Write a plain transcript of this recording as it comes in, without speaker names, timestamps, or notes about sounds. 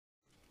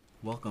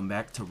Welcome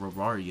back to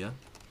Terraria.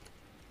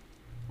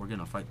 We're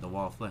gonna fight the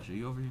wall of flesh. Are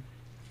you over here?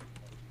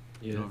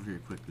 Yeah. Get over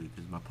here quickly,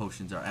 because my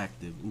potions are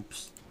active.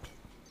 Oops.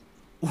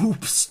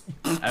 Oops.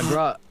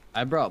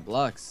 I brought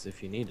blocks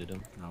if you needed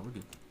them. No, we're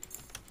good.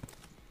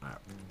 Alright,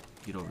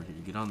 get over here.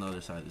 Get on the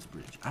other side of this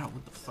bridge. Ow,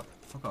 what the fuck?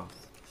 Fuck off.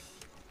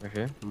 Right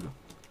here? Here we go.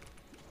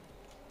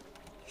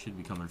 Should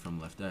be coming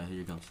from left. Here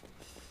he comes.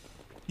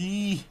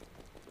 Eee.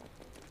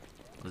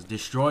 Let's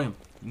destroy him.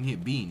 You can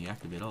hit B and you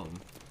activate all of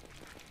them.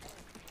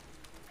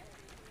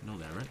 You know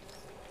that, right?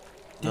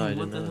 No, I Dang, didn't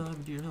what the know hell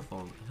happened to your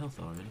health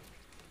already?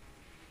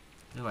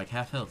 You're like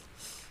half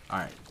health.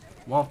 Alright.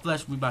 Wall of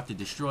flesh, we about to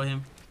destroy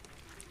him.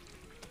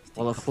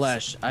 Wall of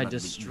flesh, I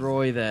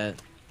destroy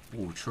that.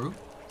 Oh, true.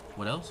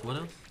 What else? What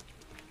else?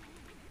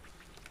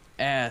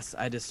 Ass,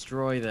 I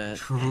destroy that.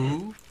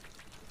 True.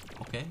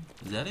 Okay,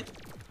 is that it?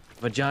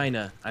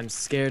 Vagina, I'm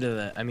scared of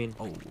that. I mean,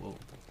 oh, whoa.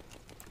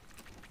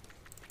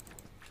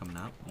 Coming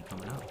out? You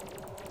coming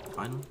out?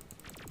 Finally?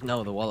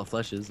 no, the wall of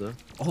flesh is though.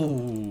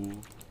 Oh.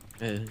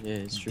 Yeah,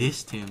 it's true.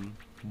 Dissed him.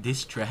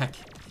 Diss track.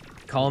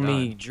 Call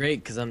me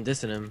Drake, cause I'm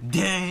dissing him.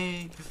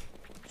 Dang.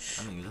 I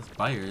think that's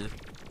fire.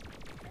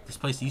 This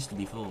place used to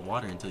be full of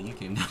water until you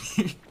came down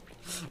here.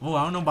 Oh,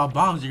 I don't know about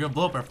bombs. You're gonna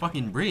blow up our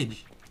fucking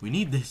bridge. We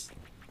need this.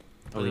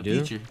 Oh, we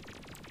do? Future.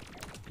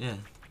 Yeah.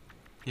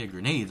 Yeah,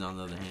 grenades on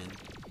the other hand.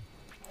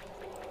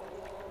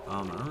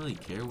 I don't really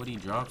care what he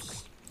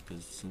drops,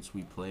 because since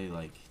we play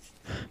like.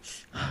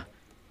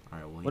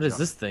 Alright, well. What is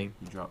this thing?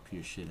 You drop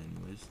pure shit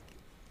anyways.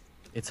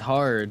 It's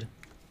hard.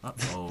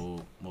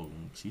 Uh-oh. Whoa,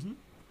 excuse me?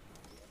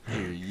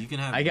 Here, you can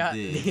have I got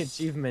this. the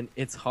achievement,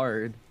 it's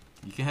hard.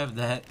 You can have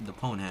that, the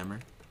pwn hammer,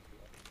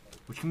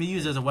 which can be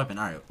used as a weapon.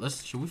 Alright,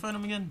 should we fight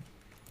him again?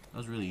 That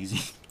was really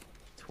easy.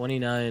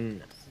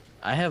 29.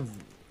 I have.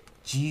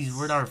 Jeez,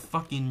 where'd our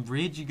fucking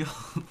bridge go?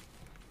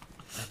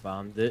 I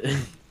bombed it.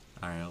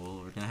 Alright,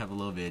 well, we're gonna have a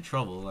little bit of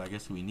trouble. I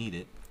guess we need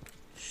it.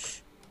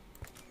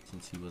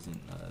 Since he wasn't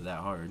that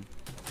hard.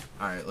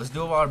 Alright, let's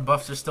do it while our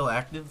buffs are still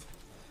active.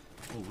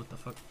 Oh, what the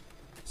fuck?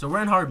 So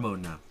we're in hard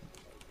mode now.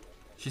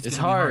 It's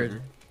hard.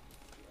 Harder,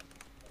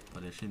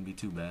 but it shouldn't be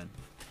too bad.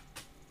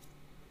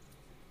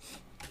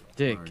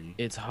 Dick,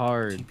 it's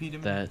hard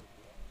that...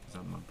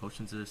 My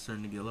potions are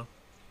starting to get low.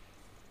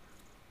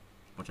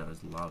 Watch out,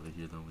 there's lava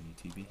here though when you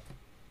TP.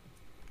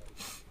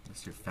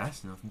 Unless you're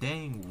fast enough.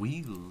 Dang,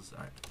 wheels.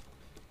 Alright.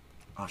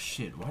 Oh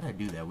shit, why'd I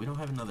do that? We don't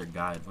have another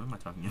guide. What am I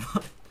talking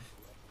about?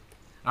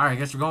 Alright, I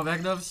guess we're going back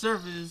to the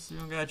surface. We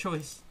don't got a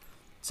choice.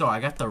 So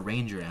I got the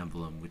ranger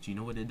emblem, which you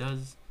know what it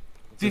does?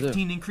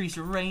 15 increase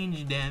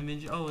range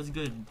damage. Oh, it's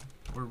good.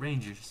 We're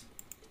rangers.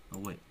 Oh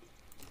wait,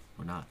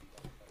 we're not.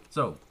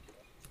 So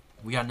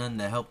we got nothing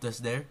that helped us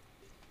there.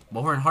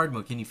 But we're in hard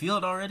mode. Can you feel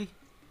it already?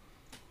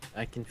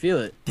 I can feel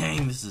it.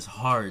 Dang, this is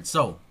hard.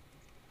 So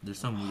there's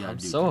something we gotta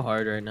do. I'm so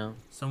hard right now.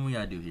 Something we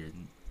gotta do here.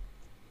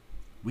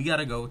 We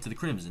gotta go to the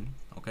Crimson.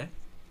 Okay,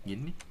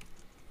 getting me?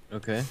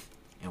 Okay.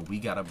 And we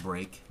gotta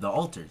break the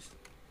altars.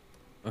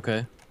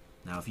 Okay.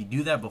 Now, if you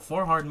do that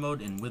before hard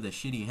mode and with a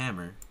shitty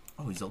hammer.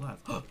 Oh, he's alive.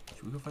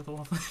 Should we go fight the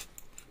wall?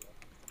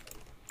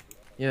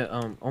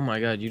 Yeah. Oh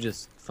my God, you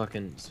just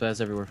fucking spaz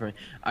everywhere for me.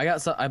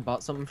 I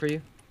bought something for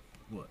you.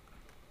 What?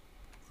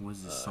 What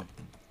is this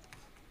something?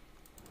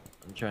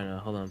 I'm trying to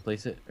hold on.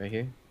 Place it right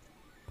here.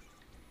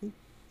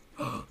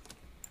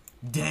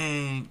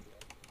 Dang.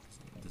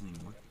 It doesn't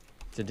even work.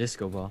 It's a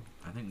disco ball.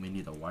 I think we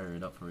need to wire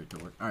it up for it to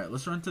work. All right,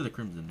 let's run to the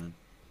Crimson then.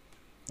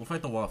 We'll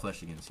fight the wall of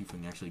flesh again. See if we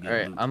can actually get. All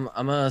right, I'm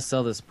gonna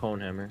sell this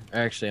pwn hammer.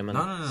 Actually, I'm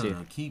gonna.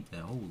 No. Keep that.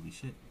 Holy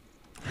shit.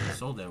 If we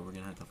sold that, we're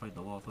gonna have to fight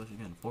the wall of flesh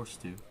again.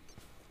 Forced to.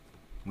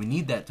 We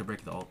need that to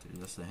break the altar.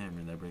 That's the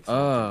hammer that breaks the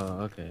altars.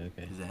 Oh, okay.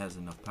 Because it has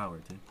enough power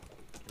to.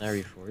 Can I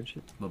reforge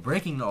it? But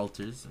breaking the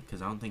altars,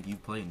 because I don't think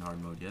you've played in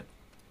hard mode yet.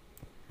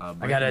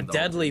 I got a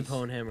deadly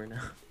pwn hammer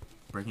now.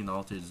 Breaking the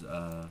altars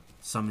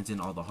summons in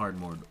all the hard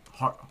mode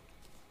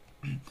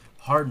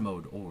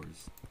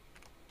ores.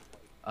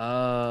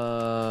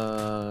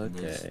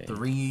 Okay.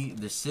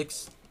 There's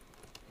 6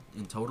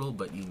 in total,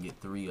 but you can get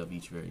 3 of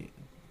each variant.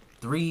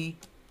 3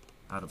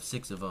 out of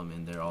 6 of them,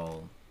 and they're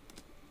all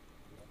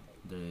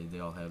they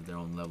all have their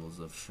own levels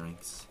of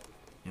strengths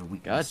and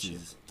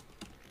weaknesses.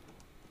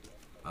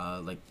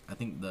 Gotcha. Like I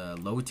think the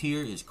low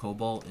tier is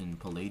cobalt and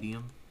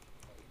palladium.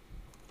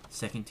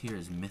 Second tier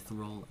is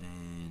mithril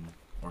and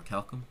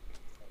orichalcum.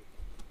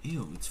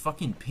 Ew, it's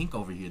fucking pink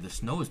over here. The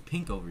snow is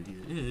pink over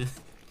here. Ew.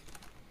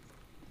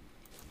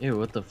 Ew,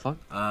 what the fuck?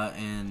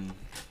 And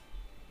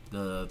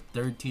the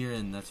third tier,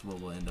 and that's what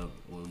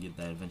we'll get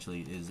that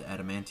eventually, is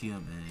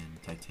adamantium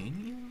and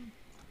titanium,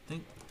 I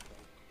think.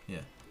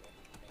 Yeah.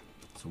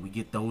 So we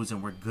get those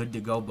and we're good to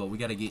go, but we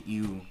gotta get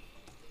you.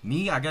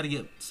 I gotta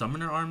get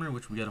summoner armor,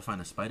 which we gotta find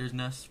a spider's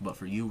nest, but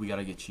for you, we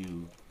gotta get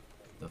you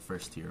the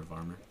first tier of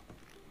armor.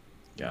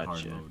 Gotcha.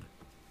 Hard mode.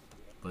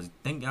 But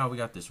thank God we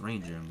got this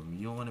ranger emblem.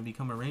 You don't want to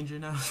become a ranger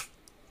now?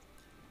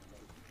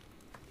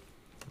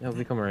 Yeah, I'll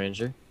become a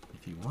ranger.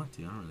 If you want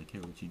to, I don't really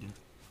care what you do.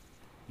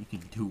 You can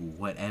do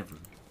whatever.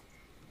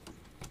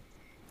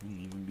 You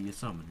can even be a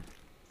summoner.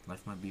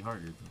 Life might be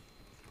harder though.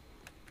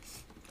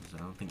 Because I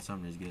don't think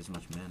summoners get as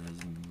much mana as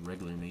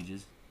regular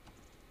mages.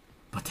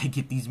 But they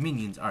get these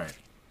minions. Alright.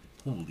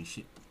 Holy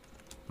shit.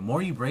 The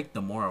more you break,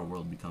 the more our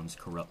world becomes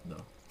corrupt,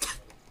 though.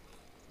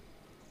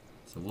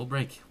 So we'll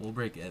break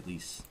at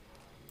least.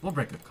 We'll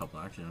break a couple.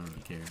 Actually, I don't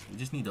really care. We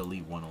just need to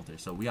leave one altar.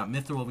 So we got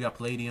Mithril, we got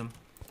Palladium.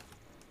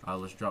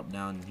 Let's drop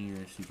down here,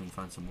 see if we can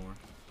find some more.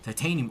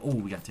 Titanium. Oh,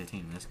 we got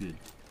Titanium. That's good.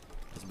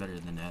 That's better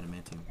than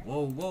Adamantium.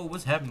 Whoa, whoa,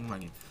 what's happening in my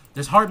game?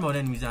 There's hard mode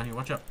enemies down here.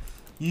 Watch out.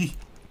 Yee.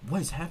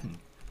 What is happening?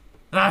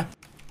 Ah!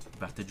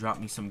 About to drop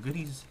me some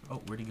goodies.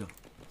 Oh, where'd he go?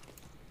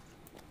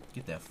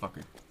 Get that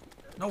fucker.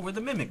 No, where'd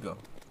the Mimic go?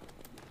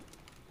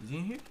 Is he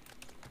in here?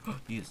 Oh,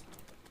 he is.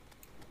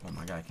 Oh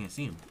my god, I can't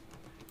see him.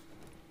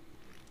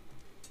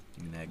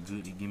 Give me that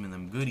goodie. Give me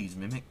them goodies,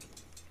 Mimic.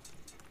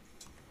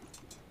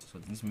 So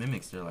these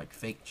Mimics, they're like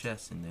fake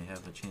chests, and they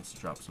have a chance to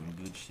drop some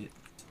good shit.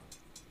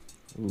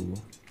 Ooh.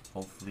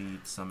 Hopefully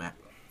it's some well,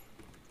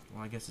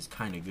 I guess it's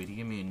kind of good. He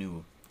gave me a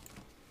new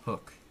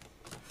hook.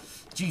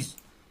 Jeez.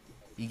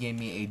 He gave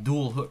me a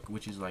dual hook,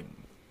 which is like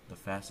the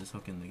fastest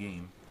hook in the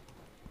game.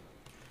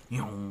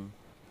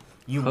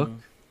 Hook?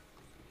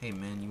 Hey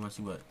man, you want to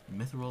see what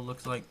Mithril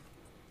looks like?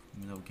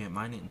 Even though we can't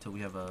mine it until we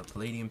have a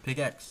Palladium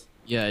pickaxe.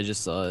 Yeah, I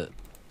just saw it.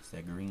 It's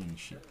that green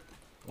shit.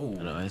 Oh.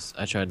 I know,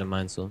 I tried to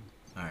mine some.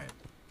 Alright.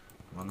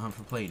 I'm on the hunt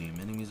for Palladium.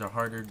 Enemies are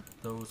harder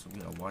though, so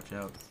we gotta watch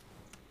out.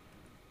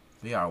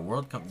 But yeah, our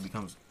world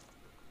becomes...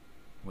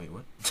 Wait,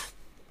 what?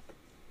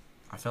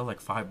 I fell like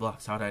 5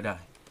 blocks. How'd I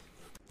die?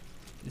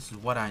 This is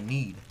what I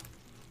need.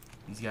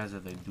 These guys are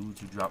the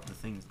dudes who drop the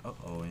things.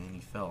 Uh-oh, and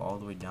he fell all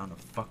the way down to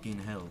fucking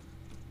hell.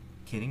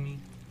 Kidding me?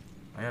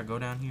 I gotta go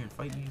down here and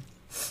fight you?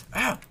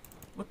 Ah!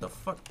 What the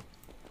fuck?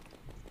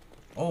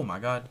 Oh my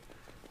god.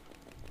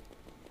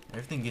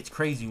 Everything gets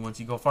crazy once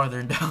you go farther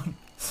and down.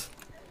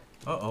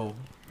 Uh-oh.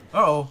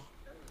 Uh-oh.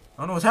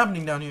 I don't know what's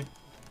happening down here.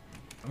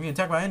 I'm getting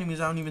attacked by enemies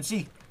I don't even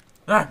see.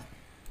 Ah!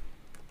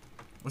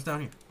 What's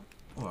down here?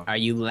 Oh, Are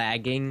you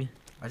lagging?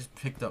 I just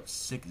picked up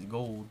 6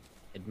 gold.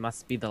 It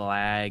must be the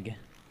lag.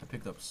 I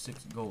picked up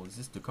 6 gold. Is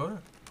this Dakota?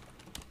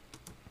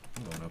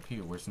 I'm going up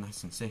here where it's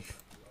nice and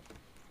safe.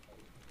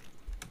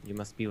 You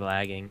must be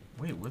lagging.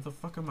 Wait, where the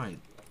fuck are my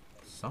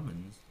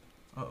summons?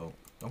 Uh-oh.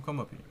 Don't come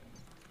up here.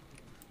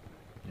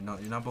 You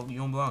don't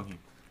belong here.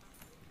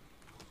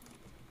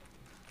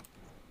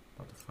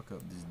 About to fuck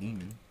up this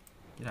demon.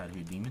 Get out of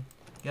here, demon.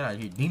 Get out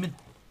of here, demon.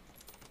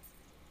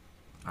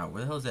 Alright,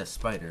 where the hell is that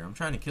spider? I'm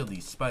trying to kill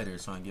these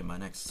spiders so I can get my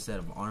next set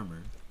of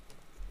armor.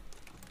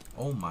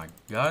 Oh my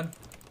god.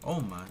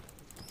 Oh my.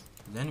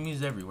 There's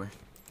enemies everywhere.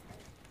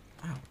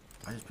 Ow.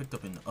 I just picked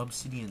up an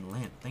obsidian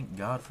lamp. Thank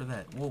god for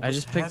that. Whoa, I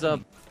just picked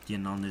up...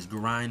 Getting on this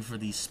grind for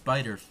these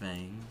spider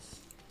fangs.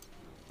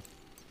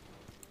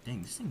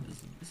 Dang, this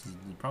is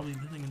probably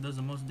the thing that does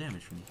the most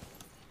damage for me.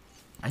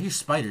 I hear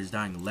spiders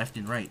dying left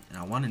and right, and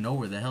I want to know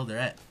where the hell they're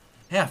at.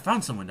 Hey, I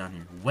found someone down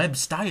here. Web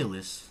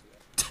stylist.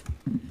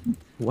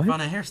 What?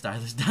 Found a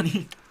hairstylist down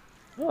here.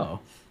 Oh.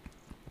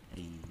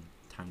 Hey,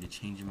 time to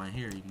change my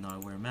hair, even though I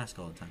wear a mask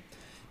all the time.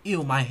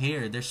 Ew, my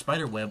hair. There's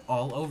spider web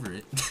all over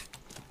it.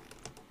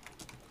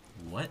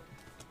 What?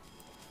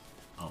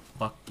 A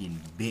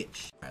fucking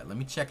bitch. Alright, let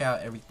me check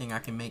out everything I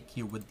can make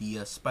here with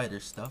the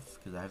spider stuff,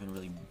 because I haven't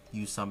really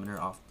used summoner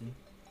often,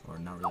 or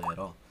not really at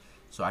all.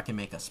 So I can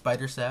make a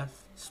spider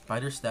staff,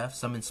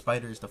 summon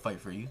spiders to fight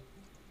for you.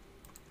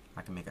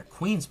 I can make a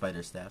queen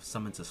spider staff,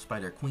 summons a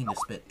spider queen to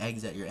spit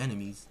eggs at your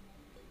enemies.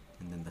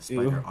 And then the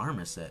spider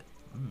armor set.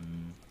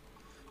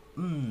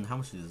 How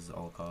much does this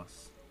all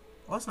cost?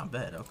 Well, that's not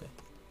bad, okay.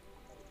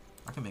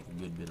 I can make a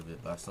good bit of it,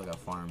 but I still gotta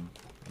farm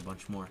a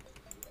bunch more.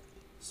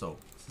 So,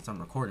 since I'm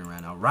recording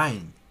right now,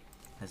 Ryan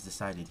has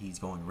decided he's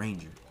going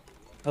ranger.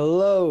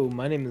 Hello,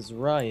 my name is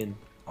Ryan.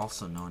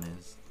 Also known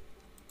as...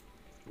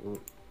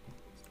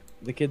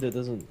 The kid that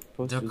doesn't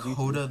post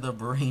Dakota the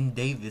Brain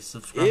Davis.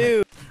 Subscribe.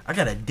 Ew. I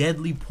got a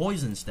deadly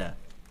poison staff.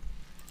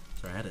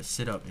 Sorry, I had to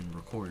sit up and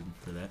record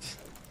for that.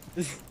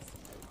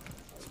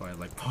 That's why I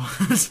like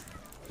pause.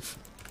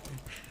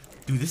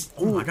 Dude, this...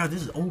 Oh my god,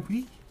 this is OP.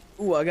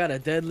 Ooh, I got a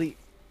deadly...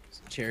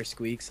 Chair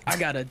squeaks. I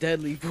got a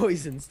deadly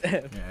poison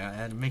staff. Yeah, I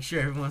had to make sure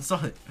everyone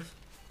saw it.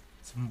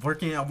 So I'm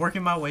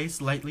working my way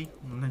slightly.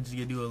 I'm just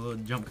gonna do a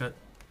little jump cut.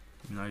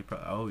 You know,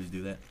 I always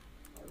do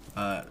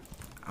that.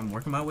 I'm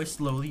working my way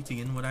slowly to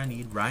get what I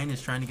need. Ryan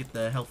is trying to get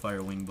the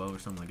Hellfire Wing Bow or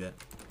something like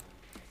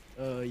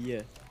that.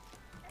 Yeah.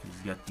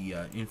 He's got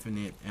the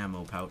infinite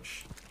ammo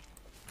pouch.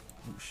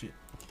 Oh shit.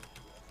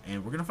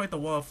 And we're gonna fight the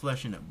Wall of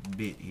Flesh in a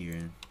bit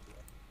here.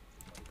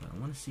 But I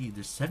wanna see,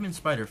 there's 7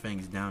 Spider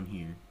Fangs down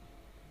here.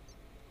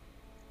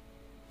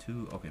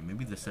 2, okay,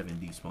 maybe the 7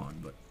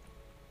 despawned, but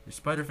there's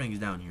Spider Fangs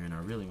down here and I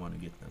really want to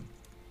get them.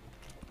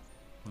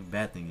 The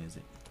bad thing is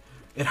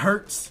it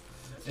hurts.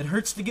 It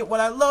hurts to get what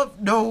I love.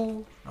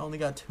 No, I only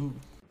got 2.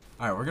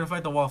 Alright, we're gonna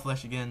fight the Wall of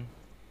Flesh again.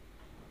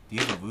 Do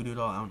you have a voodoo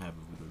doll? I don't have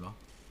a voodoo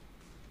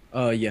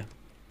doll. Yeah.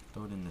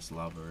 Throw it in this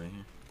lava right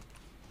here.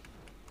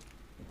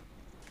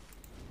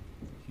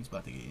 He's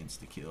about to get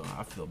insta-kill.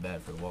 I feel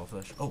bad for the Wall of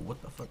Flesh. Oh,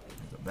 what the fuck?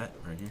 There's a bat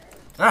right here.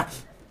 Ah!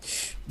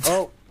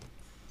 Oh.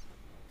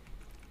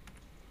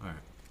 Alright.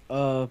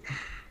 I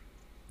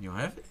You don't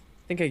have it?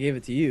 think I gave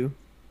it to you.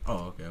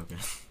 Oh, okay, okay.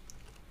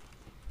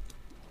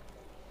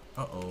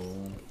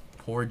 Uh-oh.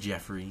 Poor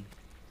Jeffrey.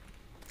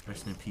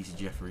 Rest in peace,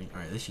 Jeffrey.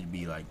 Alright, this should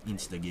be like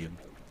insta-give.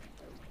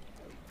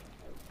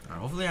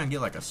 Alright, hopefully I can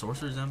get like a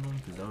sorcerer's emblem,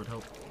 because that would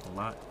help a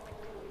lot.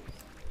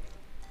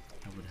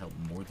 That would help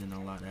more than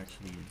a lot,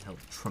 actually. It would help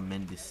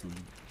tremendously.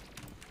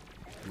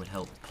 It would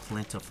help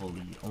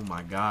plentifully. Oh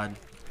my god.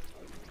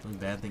 The only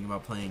bad thing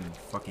about playing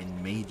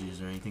fucking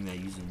mages or anything that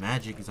uses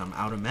magic is I'm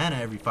out of mana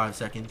every 5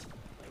 seconds.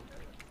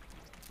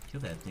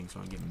 Kill that thing so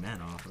I can get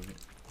mana off of it.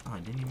 Oh, I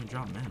didn't even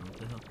drop mana. What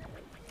the hell?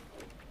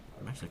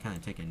 I'm actually kind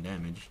of taking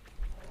damage.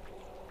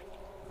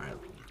 Alright,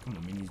 come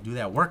on, minions. Do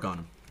that work on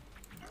him.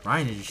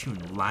 Ryan is just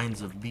shooting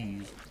lines of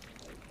bees.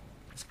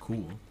 That's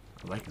cool.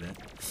 I like that.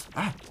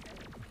 Ah!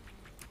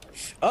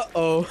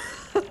 Uh-oh.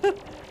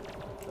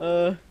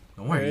 Don't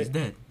worry, he's right.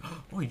 dead.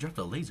 Oh, he dropped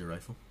a laser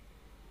rifle.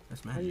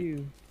 That's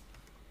magic.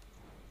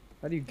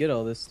 How do you get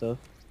all this stuff?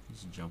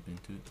 Just jump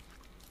into it.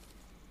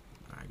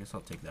 Alright, I guess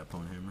I'll take that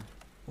pwn hammer.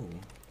 Oh,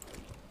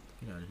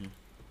 get out of here.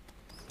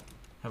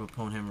 Have a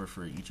pwn hammer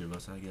for each of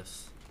us, I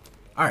guess.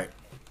 Alright.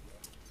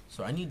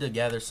 So I need to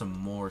gather some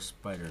more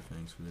spider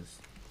fangs for this.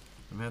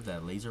 I'm gonna have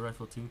that laser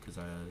rifle too, because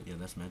yeah,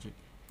 that's magic.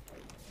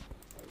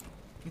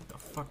 Get the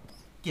fuck.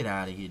 Get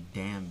out of here,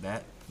 damn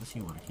bat. Unless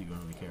you want to keep it, I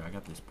don't really care. I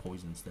got this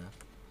poison staff.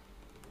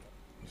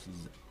 This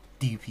is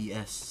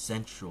DPS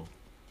Central.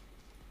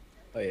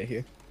 Oh yeah,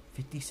 here.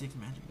 56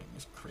 magic damage.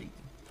 That's crazy.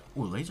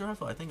 Ooh, laser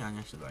rifle? I think I can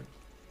actually like.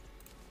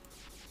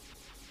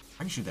 I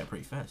can shoot that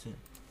pretty fast, yeah.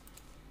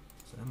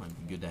 So that might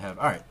be good to have.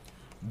 Alright.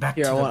 Back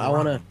Here, to I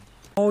wanna.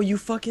 Oh, you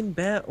fucking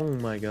bat! Oh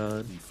my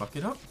god. Did you fuck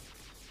it up?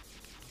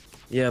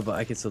 Yeah, but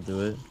I can still do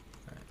it. Alright.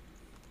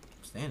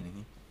 I'm standing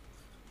here.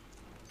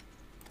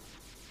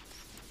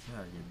 Get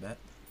out of here, bat.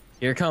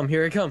 Here it come.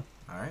 Here it come.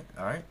 Alright,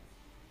 alright.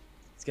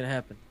 It's gonna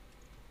happen.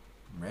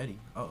 I'm ready.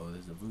 Uh oh,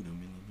 there's a voodoo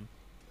minion here.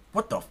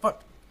 What the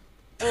fuck?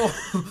 Oh!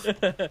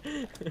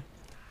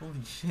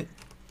 Holy shit.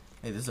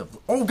 Hey, this is a.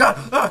 Oh god!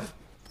 Ah!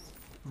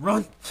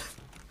 Run!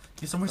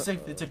 Get somewhere safe.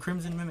 It's a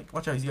crimson mimic.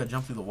 Watch out, he's gotta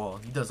jump through the wall.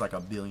 He does like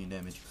 1 billion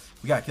damage.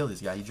 We gotta kill this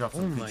guy. He drops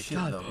some good shit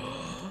though.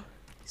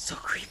 So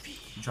creepy.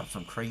 He drops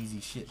some crazy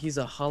shit. He's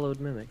a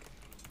hollowed mimic.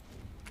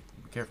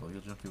 Be careful,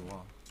 he'll jump through the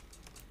wall.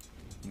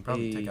 You can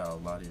probably take out a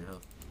lot of your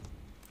health.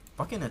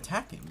 Fucking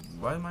attack him.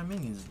 Why are my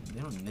minions?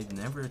 They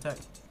never attack.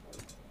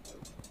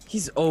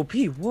 He's OP.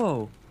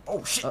 Whoa.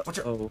 Oh shit! Watch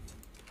out! Oh.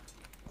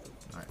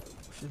 Alright,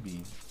 should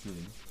be good.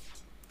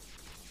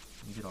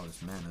 Let me get all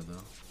this mana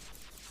though.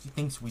 He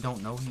thinks we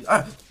don't know he.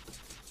 Ah!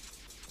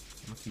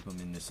 I'm gonna keep him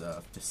in this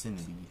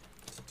vicinity.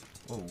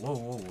 Whoa, whoa,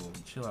 whoa, whoa!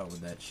 Chill out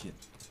with that shit.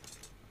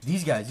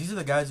 These guys, these are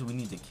the guys that we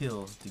need to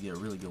kill to get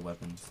really good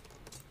weapons.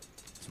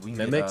 So we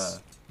can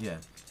Mimics? get, yeah.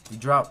 We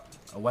drop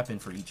a weapon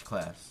for each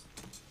class.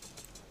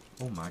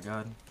 Oh my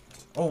god.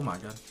 Oh my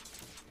god.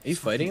 Are you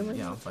fighting him right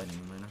Yeah, now? I'm fighting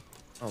him right now.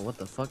 Oh, what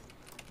the fuck?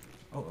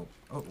 Oh, oh,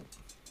 oh. Oh.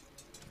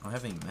 I don't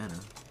have any mana.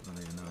 I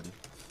don't even know, dude.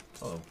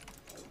 Uh oh.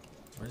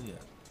 Where's he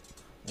at?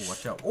 Oh,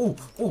 watch out. Oh,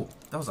 oh.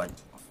 That was like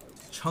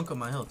a chunk of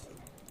my health.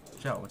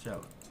 Watch out, watch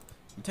out.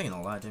 You're taking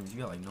a lot of damage.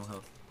 You got like no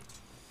health.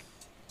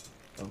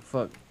 Oh,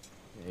 fuck.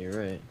 Yeah, you're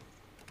right.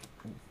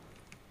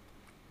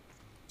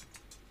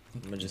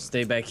 I'm gonna just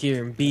stay back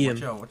here and beat him.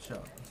 Watch out, watch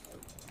out.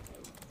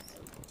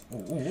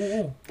 Oh, oh, oh,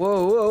 oh.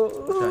 Whoa,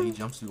 whoa. Watch out, he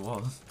jumps through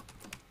walls.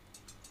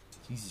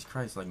 Jesus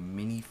Christ, like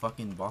mini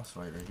fucking boss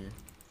fight right here.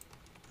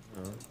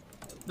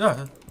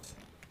 Ah.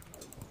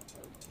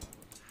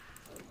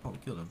 Oh,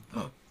 killed him.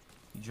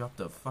 You dropped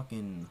a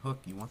fucking hook.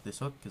 You want this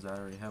hook? Because I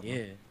already have one.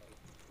 Yeah.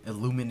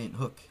 Illuminate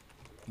hook.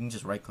 You can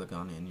just right click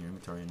on it in your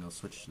inventory and it'll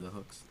switch to the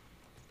hooks.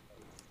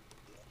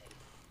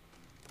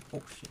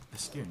 Oh shit, that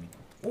scared me.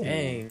 Oh,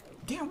 Dang.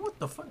 damn, what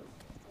the fuck?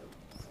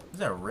 There's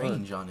that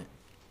range on it.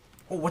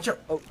 Oh, watch out.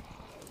 Oh.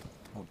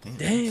 Oh, damn.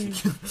 Dang.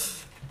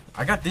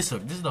 I got this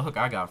hook. This is the hook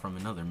I got from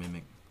another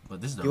mimic.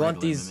 But this is the You want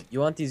regular these? mimic. You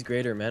want these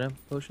greater mana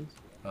potions?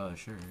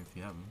 Sure, if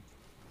you have them.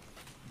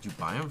 Did you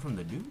buy them from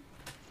the dude?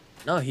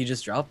 No, he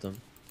just dropped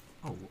them.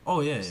 Oh, oh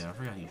yeah, yeah. I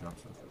forgot he dropped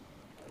stuff.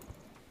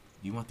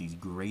 Do you want these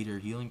greater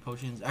healing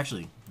potions?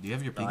 Actually, do you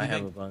have your piggy I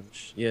have bank? a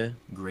bunch. Yeah.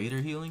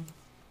 Greater healing?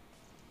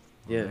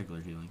 Or Yeah.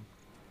 regular healing.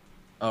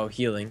 Oh,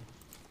 healing.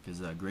 Because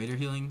greater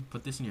healing,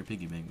 put this in your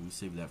piggy bank. We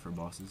save that for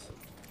bosses.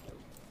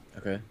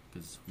 Okay.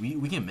 Because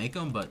we can make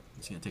them, but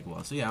it's going to take a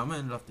while. So yeah, I'm going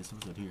to end off this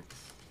episode here.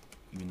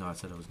 Even though I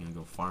said I was going to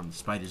go farm the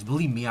spiders.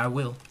 Believe me, I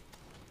will.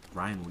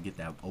 Ryan will get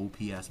that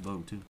OP ass bow too.